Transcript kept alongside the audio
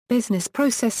Business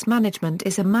process management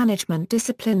is a management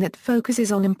discipline that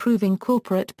focuses on improving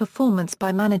corporate performance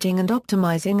by managing and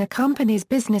optimizing a company's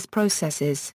business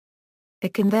processes.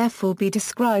 It can therefore be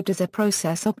described as a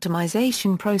process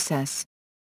optimization process.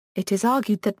 It is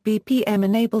argued that BPM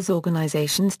enables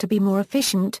organizations to be more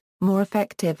efficient, more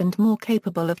effective and more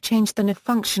capable of change than a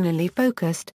functionally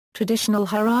focused, traditional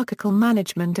hierarchical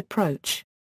management approach.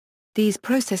 These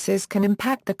processes can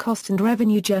impact the cost and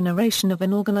revenue generation of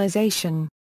an organization.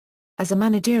 As a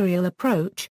managerial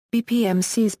approach, BPM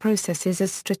sees processes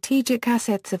as strategic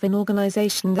assets of an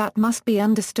organization that must be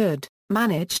understood,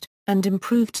 managed, and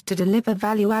improved to deliver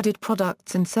value-added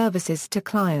products and services to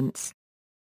clients.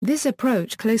 This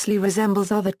approach closely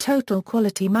resembles other total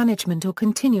quality management or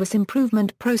continuous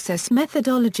improvement process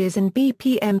methodologies, and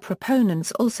BPM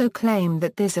proponents also claim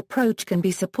that this approach can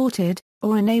be supported,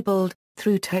 or enabled,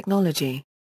 through technology.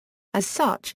 As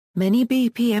such, many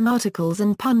BPM articles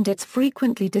and pundits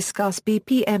frequently discuss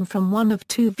BPM from one of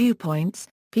two viewpoints: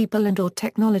 people and/or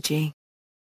technology.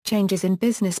 Changes in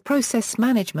business process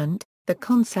management. The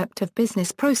concept of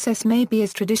business process may be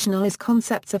as traditional as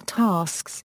concepts of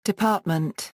tasks,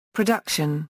 department,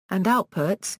 production, and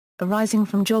outputs, arising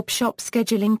from job shop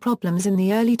scheduling problems in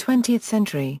the early 20th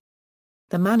century.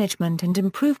 The management and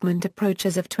improvement approach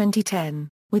as of 2010,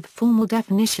 with formal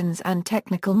definitions and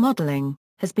technical modeling,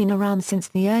 has been around since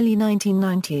the early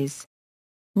 1990s.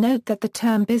 Note that the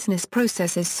term business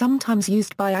process is sometimes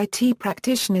used by IT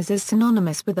practitioners as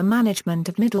synonymous with the management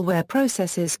of middleware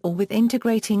processes or with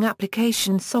integrating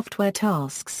application software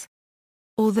tasks.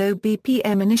 Although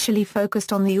BPM initially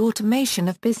focused on the automation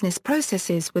of business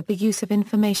processes with the use of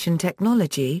information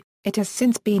technology, it has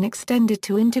since been extended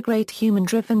to integrate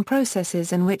human-driven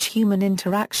processes in which human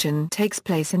interaction takes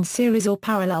place in series or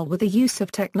parallel with the use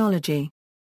of technology.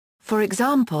 For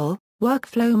example,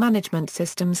 workflow management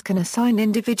systems can assign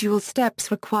individual steps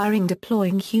requiring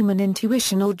deploying human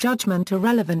intuition or judgment to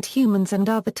relevant humans and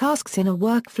other tasks in a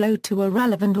workflow to a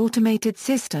relevant automated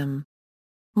system.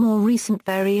 More recent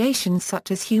variations such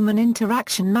as human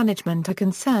interaction management are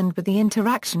concerned with the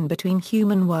interaction between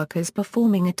human workers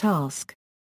performing a task.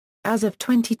 As of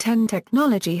 2010,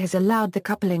 technology has allowed the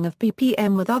coupling of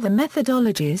BPM with other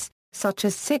methodologies, such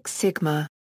as Six Sigma.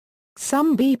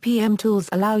 Some BPM tools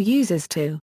allow users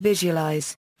to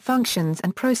visualize functions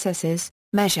and processes,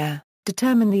 measure,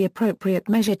 determine the appropriate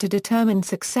measure to determine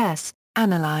success,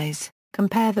 analyze,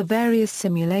 compare the various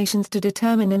simulations to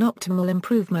determine an optimal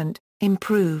improvement,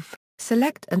 improve,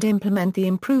 select and implement the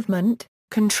improvement,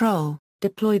 control,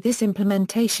 deploy this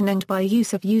implementation, and by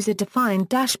use of user-defined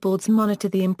dashboards monitor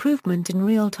the improvement in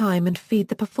real time and feed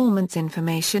the performance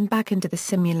information back into the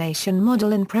simulation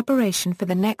model in preparation for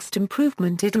the next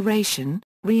improvement iteration,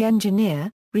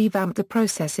 re-engineer, revamp the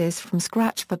processes from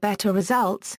scratch for better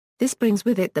results. This brings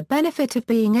with it the benefit of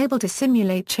being able to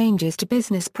simulate changes to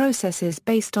business processes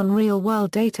based on real-world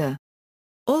data.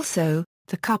 Also,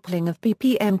 the coupling of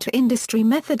BPM to industry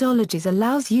methodologies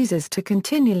allows users to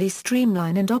continually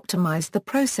streamline and optimize the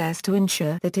process to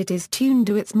ensure that it is tuned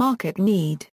to its market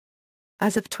need.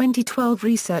 As of 2012,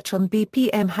 research on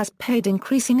BPM has paid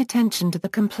increasing attention to the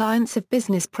compliance of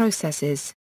business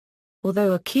processes.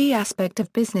 Although a key aspect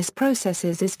of business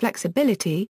processes is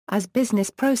flexibility, as business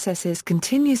processes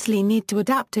continuously need to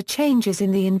adapt to changes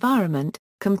in the environment,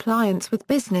 compliance with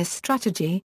business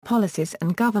strategy, policies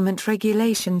and government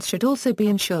regulations should also be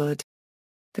ensured.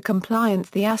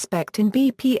 The aspect in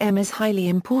BPM is highly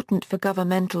important for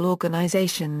governmental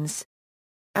organizations.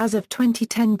 As of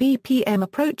 2010, BPM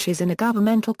approaches in a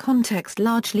governmental context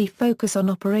largely focus on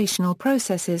operational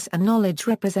processes and knowledge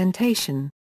representation.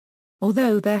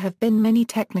 Although there have been many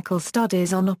technical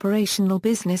studies on operational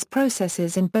business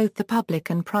processes in both the public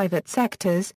and private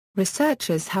sectors,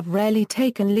 researchers have rarely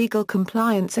taken legal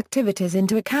compliance activities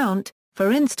into account,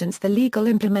 for instance the legal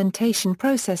implementation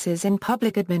processes in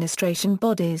public administration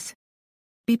bodies.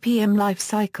 BPM life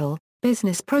cycle.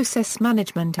 Business process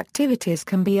management activities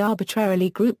can be arbitrarily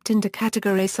grouped into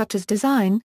categories such as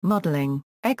design, modeling,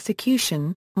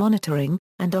 execution, monitoring,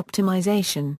 and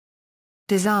optimization.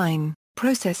 Design.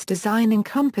 Process design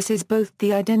encompasses both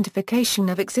the identification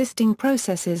of existing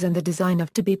processes and the design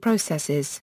of to-be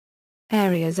processes.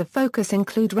 Areas of focus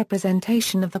include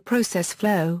representation of the process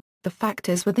flow, the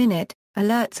factors within it,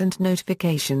 alerts and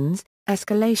notifications,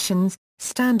 escalations,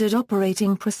 standard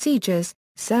operating procedures,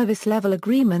 service-level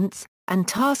agreements, and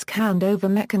task handover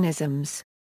mechanisms.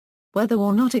 Whether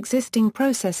or not existing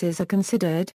processes are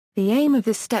considered, the aim of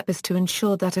this step is to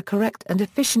ensure that a correct and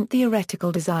efficient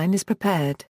theoretical design is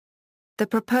prepared. The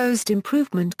proposed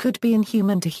improvement could be in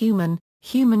human-to-human,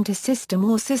 human-to-system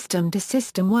or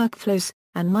system-to-system workflows,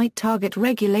 and might target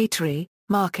regulatory,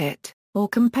 market, or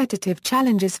competitive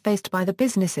challenges faced by the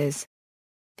businesses.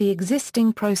 The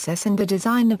existing process and the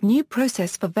design of new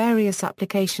process for various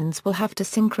applications will have to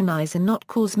synchronize and not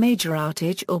cause major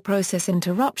outage or process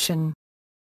interruption.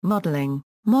 Modeling.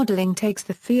 Modeling takes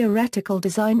the theoretical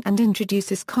design and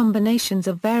introduces combinations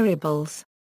of variables.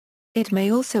 It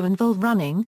may also involve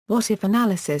running what-if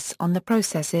analysis on the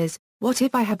processes. What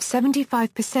if I have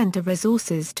 75% of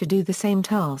resources to do the same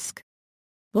task?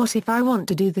 What if I want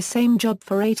to do the same job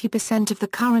for 80% of the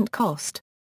current cost?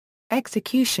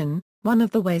 Execution. One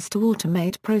of the ways to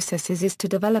automate processes is to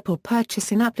develop or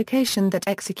purchase an application that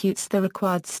executes the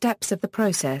required steps of the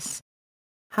process.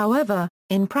 However,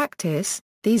 in practice,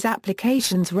 these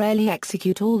applications rarely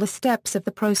execute all the steps of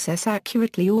the process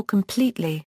accurately or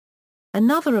completely.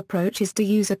 Another approach is to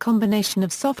use a combination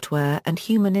of software and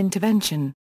human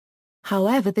intervention.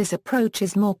 However, this approach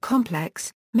is more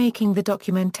complex, making the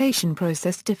documentation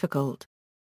process difficult.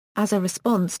 As a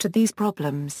response to these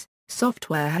problems,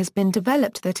 software has been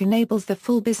developed that enables the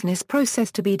full business process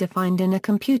to be defined in a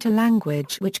computer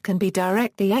language which can be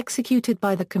directly executed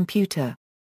by the computer.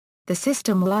 The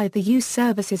system will either use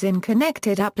services in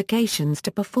connected applications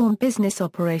to perform business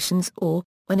operations or,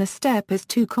 when a step is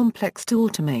too complex to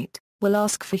automate, will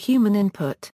ask for human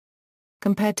input.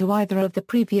 Compared to either of the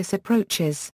previous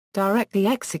approaches, directly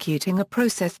executing a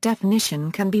process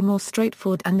definition can be more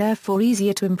straightforward and therefore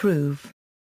easier to improve.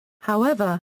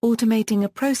 However, automating a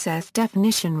process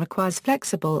definition requires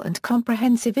flexible and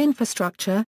comprehensive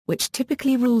infrastructure, which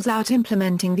typically rules out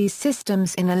implementing these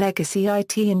systems in a legacy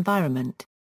IT environment.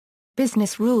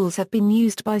 Business rules have been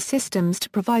used by systems to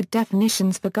provide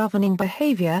definitions for governing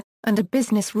behavior, and a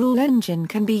business rule engine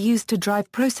can be used to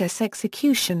drive process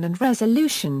execution and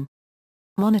resolution.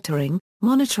 Monitoring.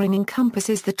 Monitoring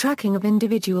encompasses the tracking of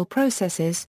individual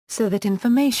processes, so that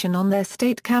information on their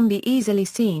state can be easily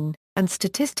seen, and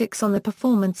statistics on the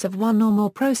performance of one or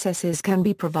more processes can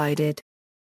be provided.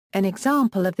 An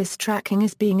example of this tracking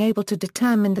is being able to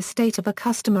determine the state of a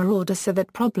customer order so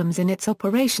that problems in its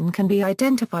operation can be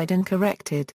identified and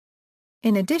corrected.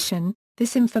 In addition,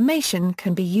 this information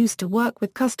can be used to work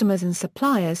with customers and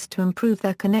suppliers to improve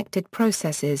their connected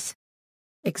processes.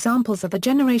 Examples are the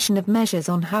generation of measures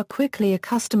on how quickly a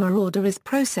customer order is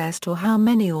processed or how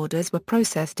many orders were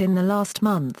processed in the last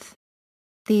month.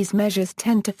 These measures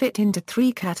tend to fit into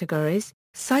three categories: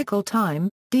 cycle time,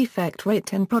 defect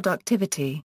rate and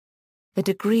productivity. The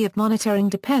degree of monitoring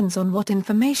depends on what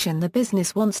information the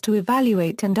business wants to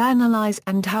evaluate and analyze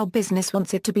and how business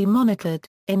wants it to be monitored,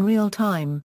 in real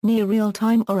time, near real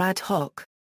time or ad hoc.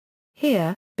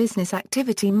 Here, business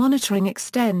activity monitoring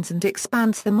extends and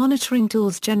expands the monitoring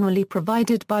tools generally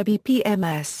provided by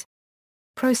BPMS.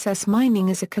 Process mining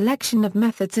is a collection of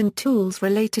methods and tools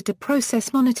related to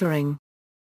process monitoring.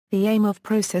 The aim of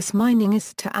process mining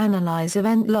is to analyze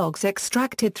event logs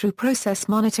extracted through process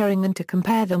monitoring and to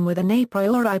compare them with an a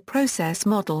priori process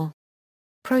model.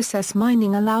 Process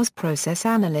mining allows process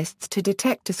analysts to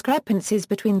detect discrepancies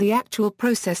between the actual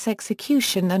process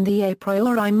execution and the a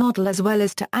priori model as well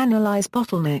as to analyze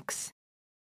bottlenecks.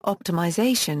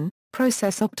 Optimization.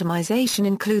 Process optimization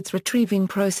includes retrieving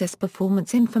process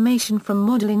performance information from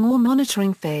modeling or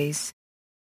monitoring phase,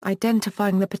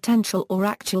 identifying the potential or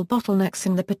actual bottlenecks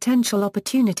and the potential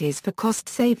opportunities for cost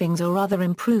savings or other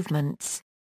improvements,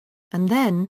 and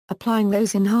then, applying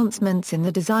those enhancements in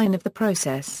the design of the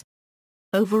process.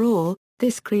 Overall,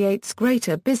 this creates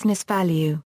greater business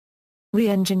value.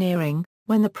 Re-engineering.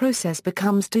 When the process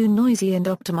becomes too noisy and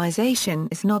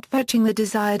optimization is not fetching the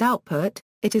desired output,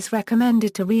 it is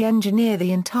recommended to re-engineer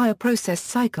the entire process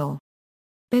cycle.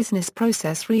 Business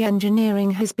process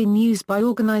re-engineering has been used by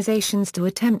organizations to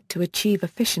attempt to achieve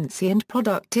efficiency and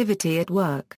productivity at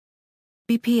work.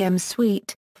 BPM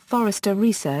Suite, Forrester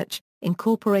Research,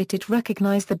 Incorporated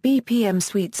recognized the BPM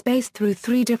suite space through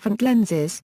three different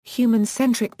lenses: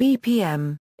 human-centric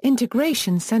BPM,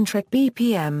 integration-centric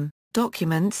BPM,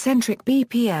 document-centric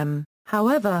BPM.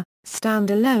 However,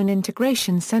 standalone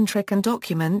integration-centric and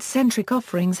document-centric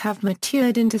offerings have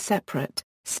matured into separate,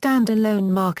 standalone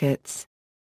markets.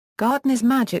 Gartner's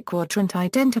Magic Quadrant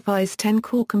identifies 10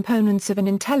 core components of an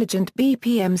intelligent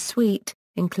BPM suite,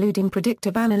 including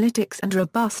predictive analytics and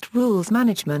robust rules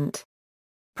management.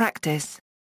 Practice.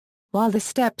 While the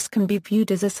steps can be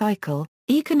viewed as a cycle,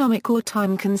 economic or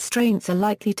time constraints are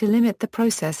likely to limit the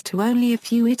process to only a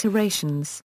few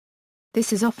iterations.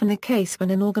 This is often the case when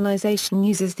an organization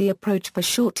uses the approach for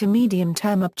short to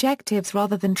medium-term objectives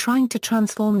rather than trying to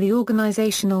transform the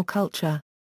organizational culture.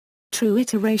 True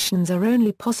iterations are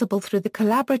only possible through the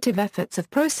collaborative efforts of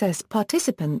process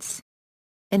participants.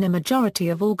 In a majority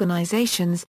of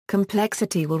organizations,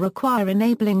 Complexity will require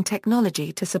enabling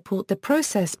technology to support the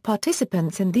process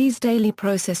participants in these daily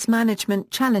process management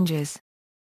challenges.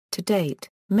 To date,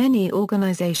 many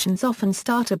organizations often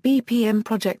start a BPM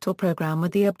project or program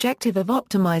with the objective of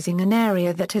optimizing an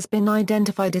area that has been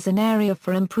identified as an area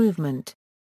for improvement.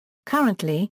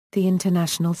 Currently, the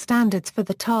international standards for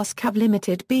the task have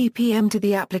limited BPM to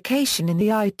the application in the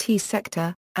IT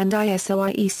sector, and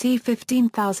ISO IEC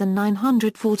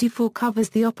 15944 covers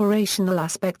the operational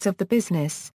aspects of the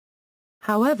business.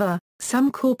 However,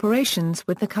 some corporations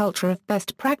with the culture of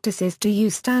best practices do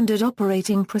use standard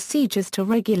operating procedures to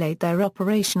regulate their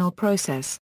operational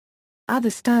process. Other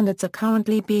standards are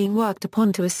currently being worked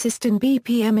upon to assist in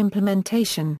BPM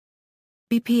implementation.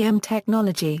 BPM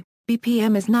technology.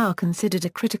 BPM is now considered a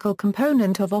critical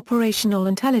component of operational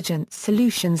intelligence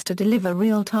solutions to deliver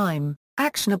real-time,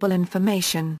 actionable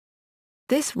information.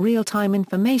 This real-time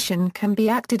information can be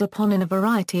acted upon in a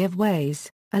variety of ways.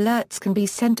 Alerts can be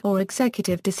sent or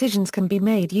executive decisions can be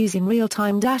made using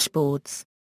real-time dashboards.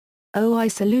 OI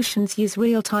solutions use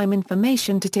real-time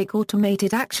information to take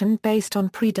automated action based on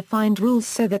predefined rules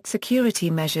so that security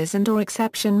measures and/or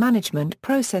exception management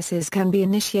processes can be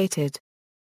initiated.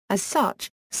 As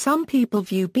such, some people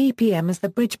view BPM as the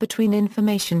bridge between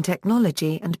information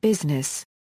technology and business.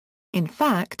 In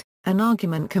fact, an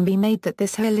argument can be made that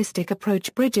this holistic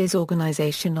approach bridges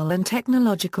organizational and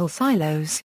technological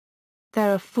silos.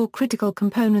 There are 4 critical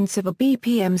components of a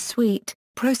BPM suite: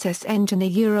 process engine,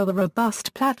 a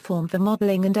robust platform for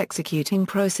modeling and executing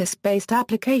process-based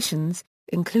applications,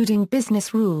 including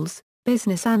business rules;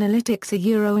 business analytics,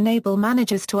 enable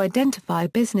managers to identify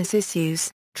business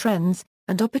issues, trends,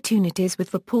 and opportunities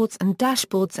with reports and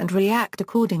dashboards and react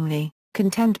accordingly;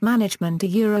 content management,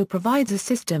 provides a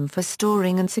system for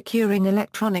storing and securing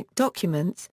electronic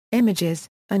documents, images,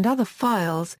 and other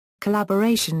files;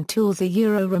 collaboration tools,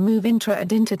 remove intra- and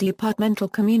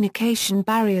interdepartmental communication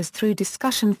barriers through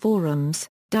discussion forums,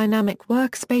 dynamic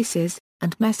workspaces,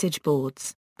 and message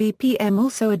boards. BPM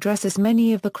also addresses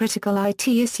many of the critical IT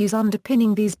issues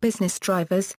underpinning these business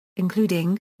drivers,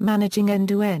 including managing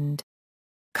end-to-end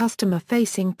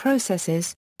customer-facing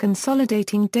processes,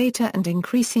 consolidating data and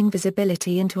increasing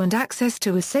visibility into and access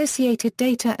to associated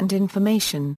data and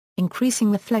information,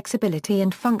 increasing the flexibility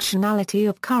and functionality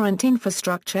of current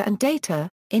infrastructure and data,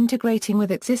 integrating with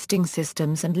existing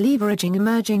systems and leveraging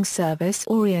emerging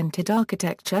service-oriented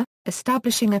architecture,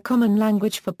 establishing a common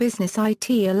language for business IT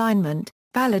alignment.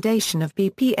 Validation of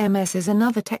BPMS is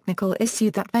another technical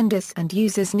issue that vendors and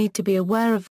users need to be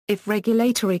aware of, if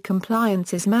regulatory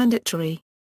compliance is mandatory.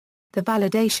 The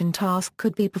validation task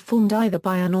could be performed either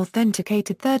by an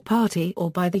authenticated third party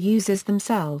or by the users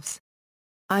themselves.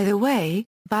 Either way,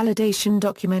 validation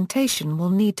documentation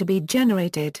will need to be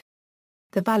generated.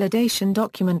 The validation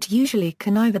document usually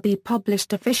can either be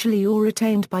published officially or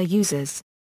retained by users.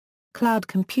 Cloud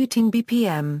computing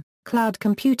BPM. Cloud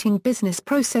computing business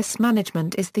process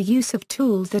management is the use of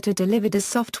tools that are delivered as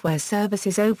software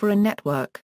services over a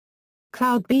network.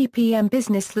 Cloud BPM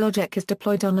business logic is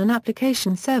deployed on an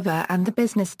application server and the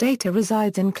business data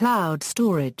resides in cloud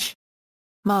storage.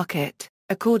 Market.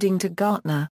 According to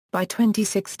Gartner, by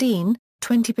 2016,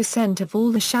 20% of all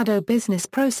the shadow business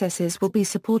processes will be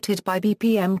supported by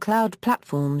BPM cloud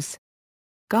platforms.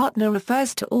 Gartner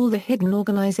refers to all the hidden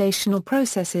organizational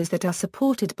processes that are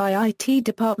supported by IT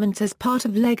departments as part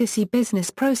of legacy business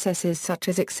processes such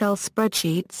as Excel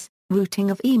spreadsheets,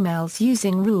 routing of emails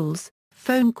using rules,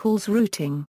 phone calls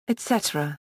routing,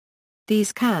 etc.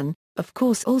 These can, of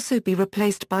course, also be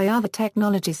replaced by other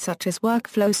technologies such as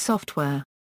workflow software.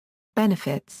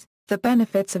 Benefits. The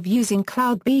benefits of using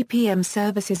cloud BPM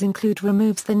services include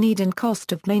removes the need and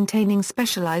cost of maintaining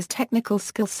specialized technical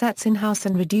skill sets in-house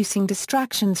and reducing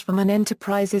distractions from an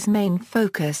enterprise's main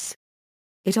focus.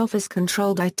 It offers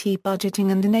controlled IT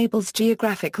budgeting and enables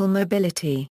geographical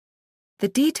mobility. The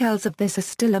details of this are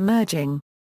still emerging.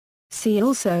 See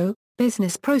also,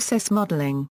 business process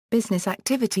modeling, business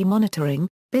activity monitoring,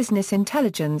 business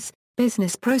intelligence,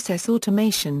 business process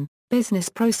automation, business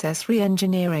process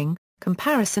re-engineering,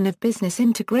 comparison of business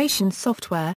integration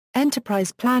software,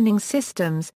 enterprise planning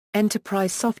systems,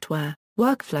 enterprise software,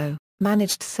 workflow,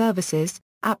 managed services,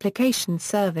 application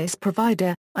service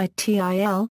provider,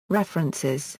 ITIL,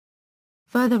 references.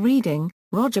 Further reading,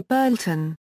 Roger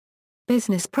Burleton.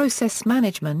 Business Process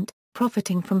Management,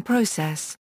 Profiting from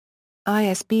Process.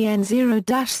 ISBN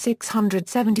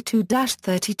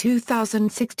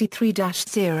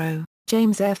 0-672-32063-0,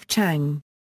 James F. Chang.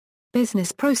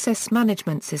 Business Process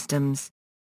Management Systems.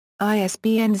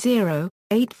 ISBN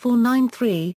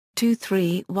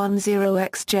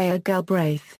 0-8493-2310-XJ.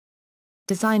 Galbraith.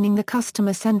 Designing the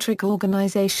Customer-Centric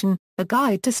Organization, A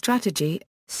Guide to Strategy,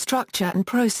 Structure and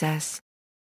Process.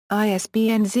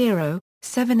 ISBN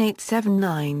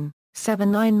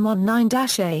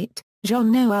 0-7879-7919-8,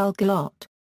 Jean-Noël Guillot.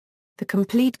 The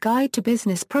Complete Guide to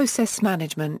Business Process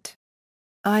Management.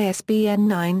 ISBN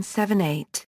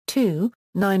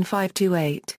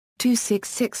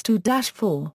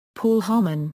 978-2-9528-2662-4, Paul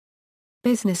Homan.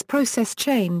 Business Process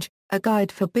Change, A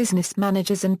Guide for Business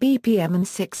Managers and BPM and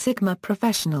Six Sigma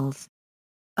Professionals.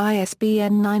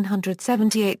 ISBN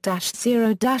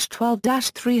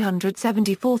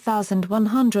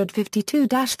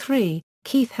 978-0-12-374152-3,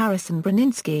 Keith Harrison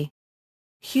Braninsky.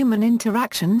 Human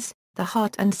Interactions, The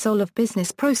Heart and Soul of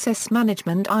Business Process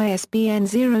Management. ISBN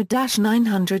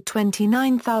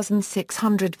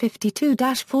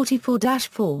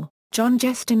 0-90296652-44-4, John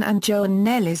Jestin and Joan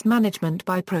Nellis. Management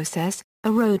by Process, A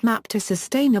Roadmap to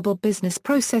Sustainable Business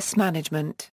Process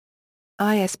Management.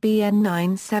 ISBN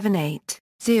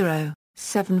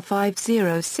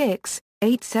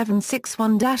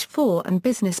 978-0-7506-8761-4 and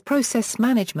Business Process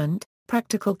Management,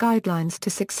 Practical Guidelines to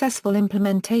Successful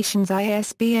Implementations.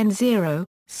 ISBN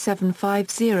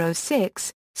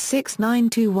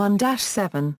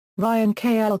 0-7506-6921-7, Ryan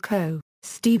K. L. Coe,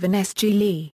 Stephen S. G.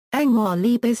 Lee, Enghua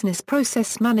Lee. Business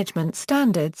Process Management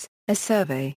Standards, A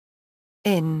Survey.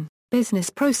 In Business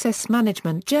Process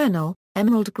Management Journal,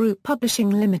 Emerald Group Publishing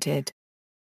Limited.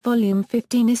 Volume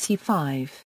 15, Issue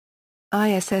 5.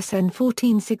 ISSN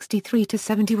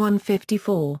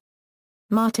 1463-7154.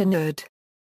 Martin Wood.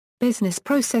 Business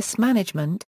Process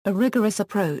Management, A Rigorous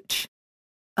Approach.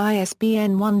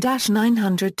 ISBN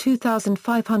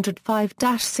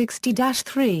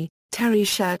 1-900-2505-60-3, Terry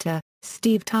Scherter,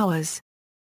 Steve Towers.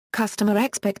 Customer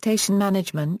Expectation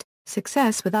Management,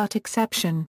 Success Without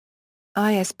Exception.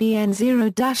 ISBN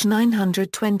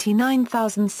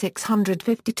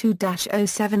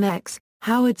 0-929652-07-X,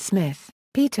 Howard Smith,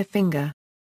 Peter Finger.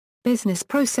 Business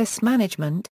Process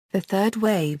Management, The Third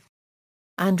Wave.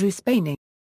 Andrew Spaning.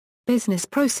 Business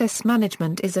Process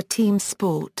Management is a team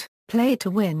sport, play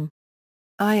to win.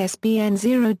 ISBN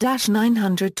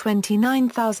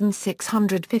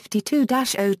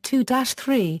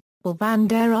 0-929652-02-3, Paul van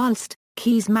der Aalst,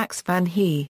 Kees Max van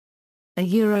Hee. A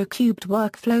Eurocubed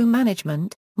Workflow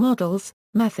Management, Models,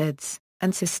 Methods,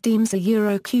 and Systems. A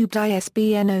Eurocubed.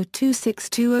 ISBN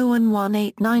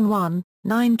 0262011891,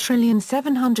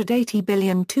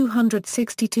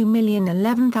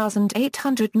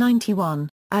 9780262011891,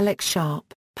 Alex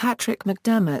Sharp, Patrick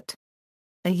McDermott.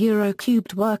 A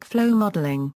Eurocubed Workflow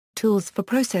Modeling, Tools for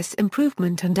Process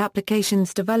Improvement and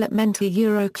Applications Development. A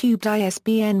Eurocubed.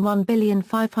 ISBN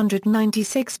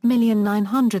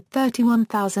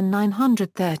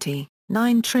 1596931930,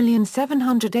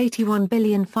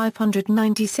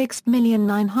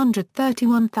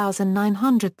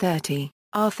 9781596931930,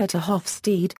 Arthur T.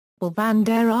 Hofstede, Paul van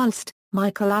der Aalst,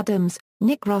 Michael Adams,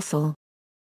 Nick Russell.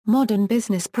 Modern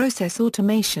Business Process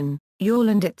Automation, YAWL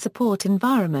and its Support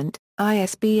Environment.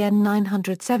 ISBN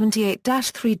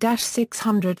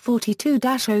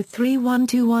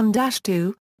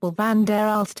 978-3-642-03121-2, Paul van der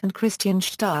Aalst and Christian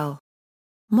Stahl.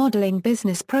 Modeling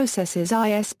Business Processes.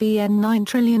 ISBN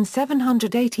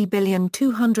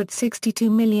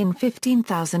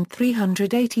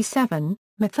 9780262015387,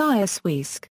 Matthias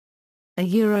Wiesk. A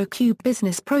Eurocube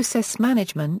Business Process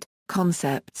Management,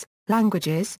 Concepts,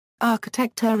 Languages,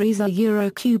 Architectures. A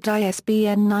Eurocubed.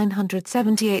 ISBN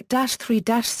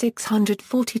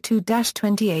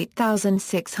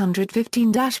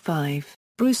 978-3-642-28615-5,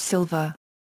 Bruce Silver.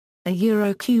 A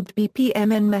Eurocubed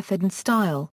BPMN Method and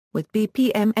Style, with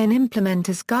BPMN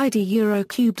Implementers Guide. A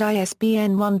Eurocubed.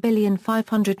 ISBN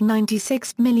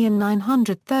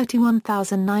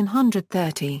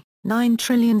 1596931930,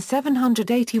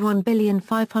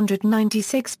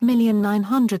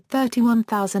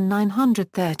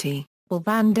 9781596931930, Paul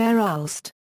van der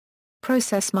Aalst.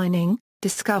 Process Mining,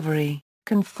 Discovery,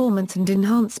 Conformance and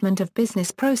Enhancement of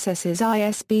Business Processes.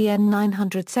 ISBN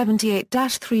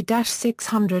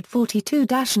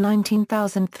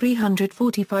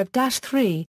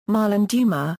 978-3-642-19345-3, Marlon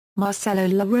Dumas, Marcelo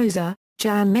La Rosa,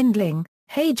 Jan Mendling,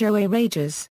 Heijo A.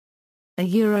 Rages. A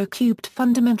Eurocubed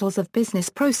Fundamentals of Business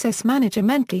Process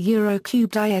Management. A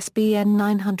Eurocubed. ISBN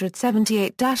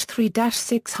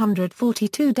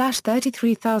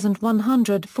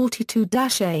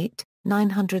 978-3-642-33142-8,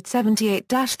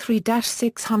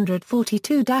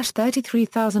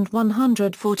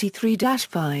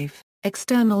 978-3-642-33143-5.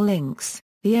 External links,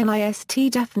 the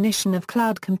NIST Definition of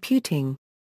Cloud Computing.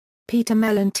 Peter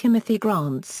Mellon, Timothy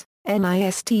Grants,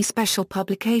 NIST Special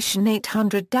Publication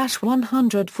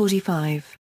 800-145.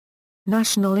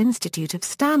 National Institute of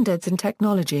Standards and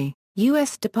Technology.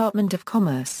 U.S. Department of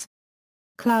Commerce.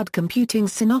 Cloud Computing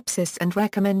Synopsis and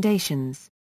Recommendations.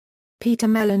 Peter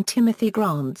Mellon Timothy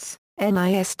Grants,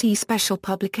 NIST Special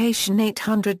Publication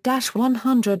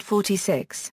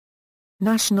 800-146.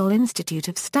 National Institute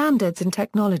of Standards and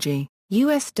Technology,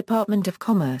 U.S. Department of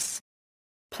Commerce.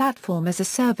 Platform as a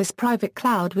Service Private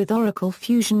Cloud with Oracle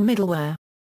Fusion Middleware.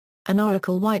 An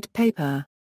Oracle White Paper.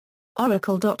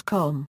 Oracle.com